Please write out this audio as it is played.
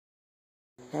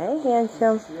Hey,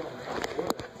 handsome.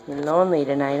 You're lonely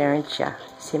tonight, aren't ya?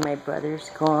 See, my brother's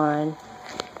gone.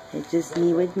 It's just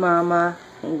me with Mama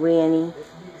and Granny.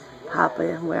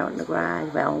 Papa, we're out in the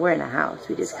garage. Well, we're in the house.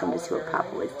 We just come to see what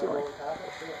Papa was doing.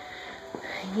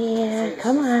 Yeah,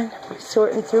 come on. We're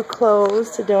sorting through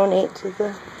clothes to donate to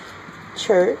the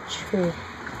church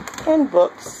and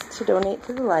books to donate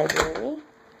to the library.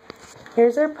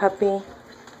 Here's our puppy.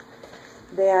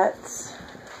 That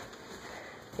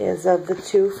is of the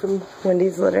two from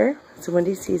Wendy's litter. It's a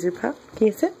Wendy Caesar pup. Can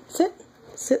you sit? Sit.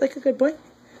 Sit like a good boy.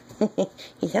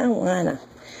 You don't wanna.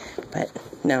 But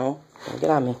no. Don't get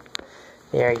on me.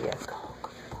 There you go.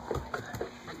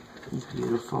 He's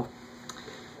beautiful.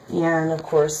 Yeah, and of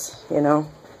course, you know,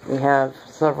 we have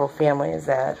several families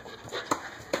that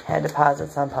had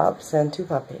deposits on pups and 2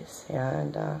 puppies.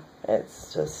 And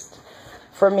it's just,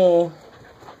 for me,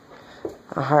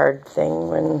 a hard thing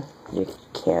when you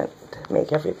can't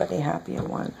make everybody happy at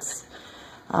once.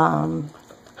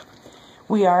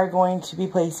 We are going to be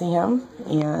placing him,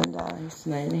 and he's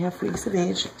 9.5 weeks of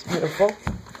age. Beautiful.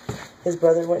 His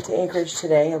brother went to Anchorage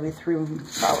today. He'll be 3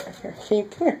 hours here.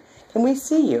 Come here. Can we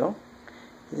see you?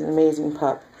 He's an amazing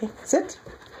pup. Hey, sit.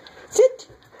 Sit.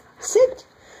 Sit.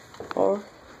 Or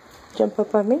jump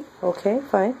up on me. Okay,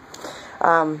 fine.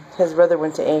 His brother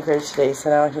went to Anchorage today, so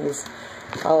now he's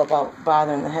all about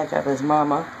bothering the heck out of his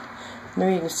mama.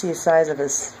 Maybe you can see the size of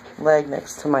his leg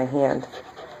next to my hand.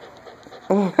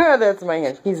 That's my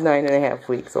hand. He's 9.5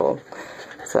 weeks old.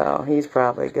 So he's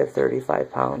probably a good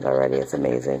 35 pounds already. It's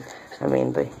amazing. I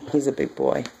mean, but he's a big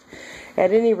boy.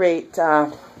 At any rate, I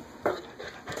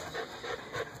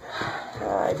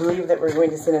believe that we're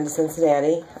going to send him to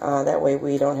Cincinnati. That way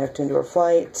we don't have to endure a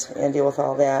flight and deal with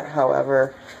all that.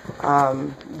 However,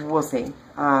 we'll see.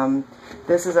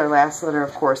 This is our last litter,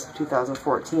 of course, of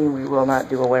 2014. We will not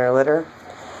do a winter litter.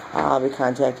 I'll be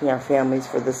contacting our families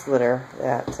for this litter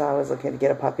that I was looking to get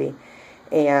a puppy.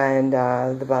 And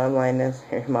the bottom line is,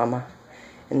 here's Mama,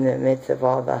 in the midst of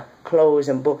all the clothes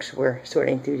and books we're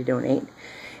sorting through to donate.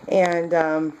 And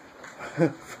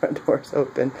front door's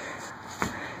open.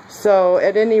 So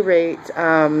at any rate,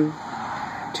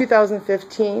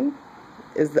 2015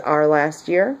 is our last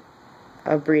year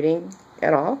of breeding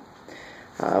at all.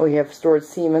 We have stored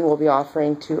semen we'll be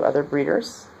offering to other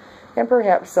breeders, and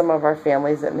perhaps some of our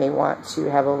families that may want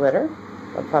to have a litter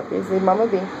of puppies. Leave Mama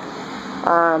be.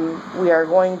 We are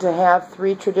going to have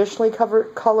 3 traditionally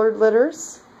colored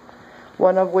litters,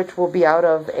 one of which will be out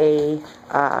of a,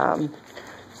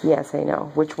 yes, I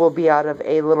know, which will be out of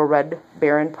a little red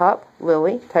Baron pup,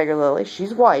 Lily, Tiger Lily.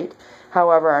 She's white.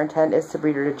 However, our intent is to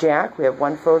breed her to Jack. We have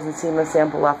 1 frozen semen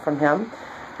sample left from him,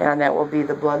 and that will be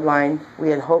the bloodline we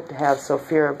had hoped to have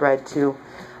Sophia bred to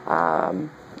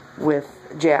with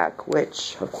Jack,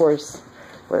 which, of course,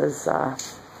 was a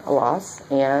loss,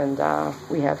 and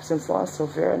we have since lost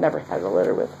Sophia. Never had a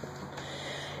litter with her.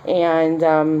 And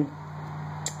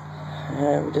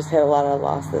we just had a lot of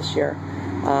loss this year.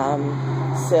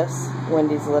 Sis,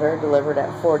 Wendy's litter, delivered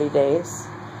at 40 days.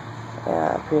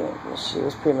 She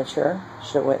was premature.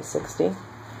 Should have went 60.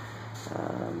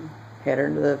 Had her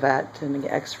into the vet and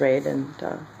x-rayed, and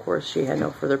of course she had no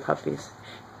further puppies.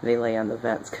 They lay on the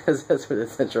vents because that's where the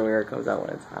central air comes out when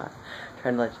it's hot.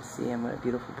 Trying to let you see him. What a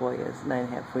beautiful boy he is.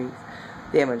 9.5 weeks.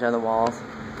 Damage on the walls.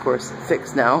 Of course,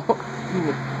 fixed now.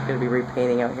 Going to be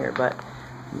repainting out here, but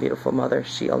beautiful mother.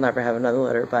 She'll never have another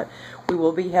litter, but we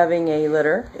will be having a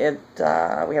litter.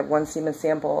 We have 1 semen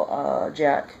sample,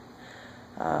 Jack.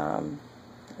 Yeah,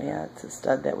 it's a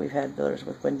stud that we've had litters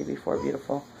with Wendy before.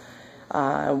 Beautiful.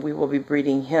 We will be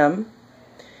breeding him.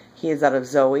 He is out of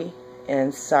Zoe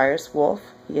and Cyrus Wolf.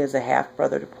 He is a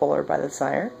half-brother to Polar by the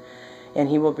sire. And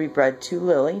he will be bred to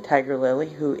Lily, Tiger Lily,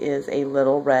 who is a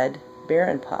little red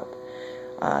Baron pup.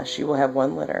 She will have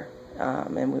 1 litter.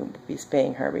 And we will be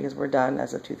spaying her because we're done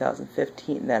as of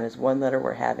 2015. That is 1 litter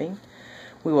we're having.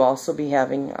 We will also be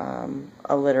having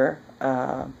a litter,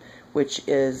 which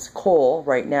is Cole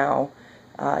right now.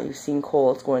 You've seen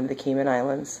Cole. It's going to the Cayman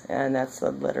Islands, and that's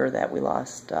the litter that we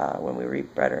lost when we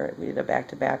rebred her. We did a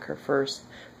back-to-back, her first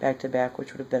back-to-back,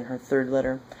 which would have been her 3rd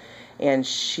litter. And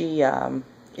she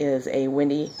is a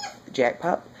Wendy Jack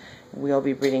pup. We'll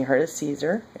be breeding her to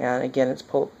Caesar, and again, it's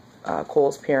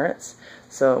Cole's parents.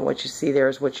 So what you see there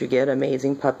is what you get,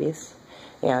 amazing puppies.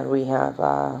 And we have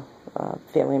a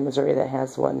family in Missouri that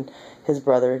has one, his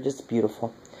brother, just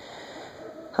beautiful.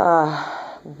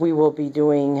 We will be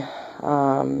doing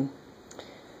another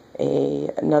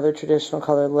traditional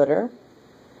colored litter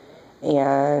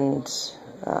and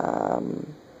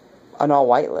an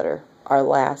all-white litter. Our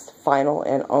last, final,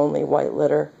 and only white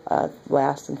litter,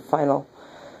 last and final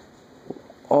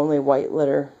only white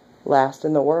litter last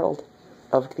in the world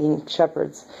of clean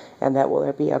shepherds, and that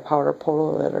will be a powder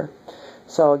polo litter.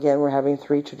 So again, we're having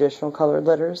 3 traditional colored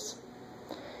litters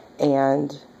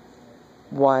and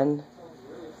 1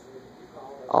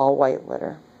 all white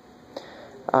litter.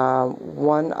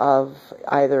 One of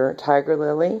either Tiger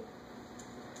Lily,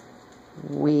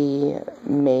 we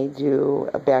may do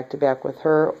a back-to-back with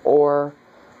her, or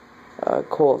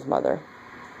Cole's mother,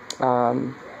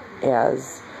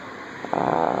 as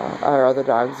our other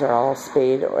dogs are all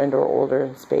spayed and or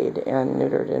older, spayed and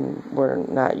neutered, and we're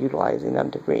not utilizing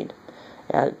them to breed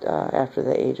at after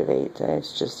the age of 8. And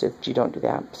it's just, you don't do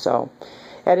that. So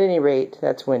at any rate,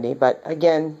 that's Wendy. But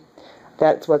again,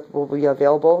 that's what will be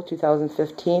available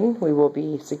 2015. We will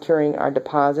be securing our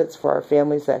deposits for our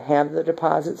families that have the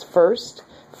deposits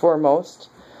foremost.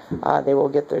 They will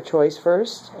get their choice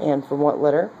first, and from what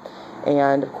litter.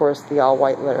 And of course the all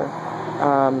white litter.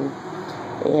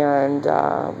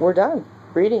 We're done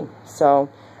breeding. So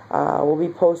we'll be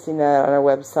posting that on our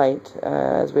website,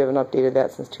 as we haven't updated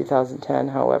that since 2010.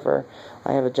 However,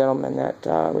 I have a gentleman that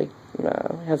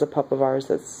has a pup of ours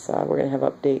that's we're going to have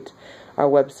update our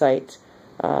website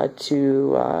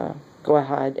to go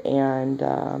ahead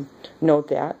and note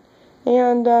that,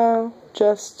 and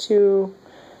just to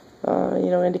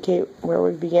indicate where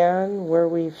we began, where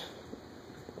we've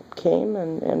came,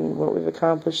 and what we've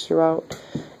accomplished throughout.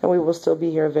 And we will still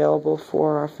be here available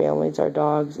for our families, our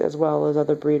dogs, as well as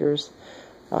other breeders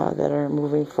that are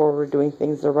moving forward, doing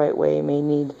things the right way, may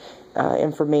need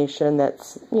information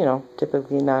that's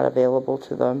typically not available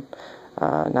to them,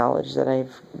 knowledge that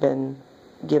I've been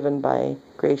given by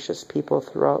gracious people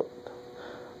throughout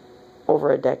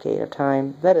over a decade of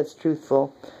time, that is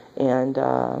truthful and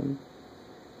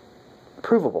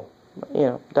provable,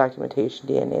 documentation,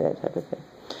 DNA, that type of thing.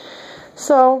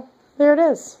 So there it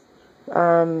is.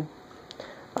 I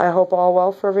hope all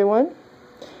well for everyone.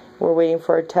 We're waiting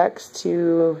for a text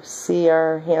to see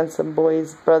our handsome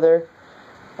boy's brother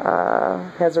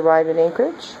has arrived in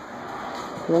Anchorage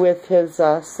with his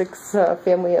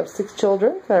family of 6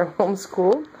 children that are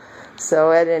homeschooled.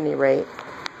 So at any rate,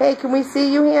 hey, can we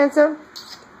see you, handsome?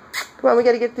 Come on, we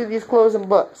got to get through these clothes and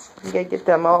books. We got to get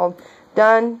them all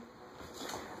done,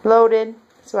 loaded,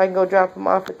 so I can go drop them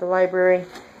off at the library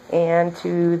and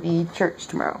to the church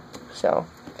tomorrow. So,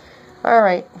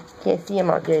 alright, can't see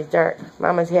him out there, it's dark.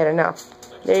 Mama's had enough.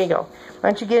 There you go. Why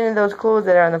don't you get into those clothes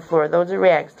that are on the floor? Those are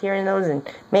rags. Tear in those and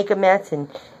make a mess and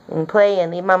play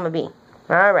and leave Mama be.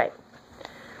 Alright.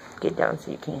 Get down so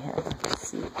you can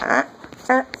see.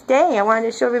 Stay. I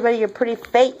wanted to show everybody your pretty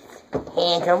face.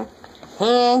 Handsome.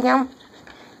 Handsome.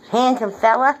 Handsome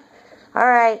fella.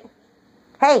 Alright.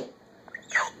 Hey.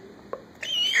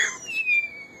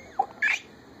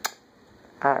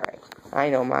 Alright. I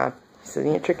know, Mom. So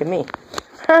you're tricking me.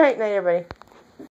 Alright, night, everybody.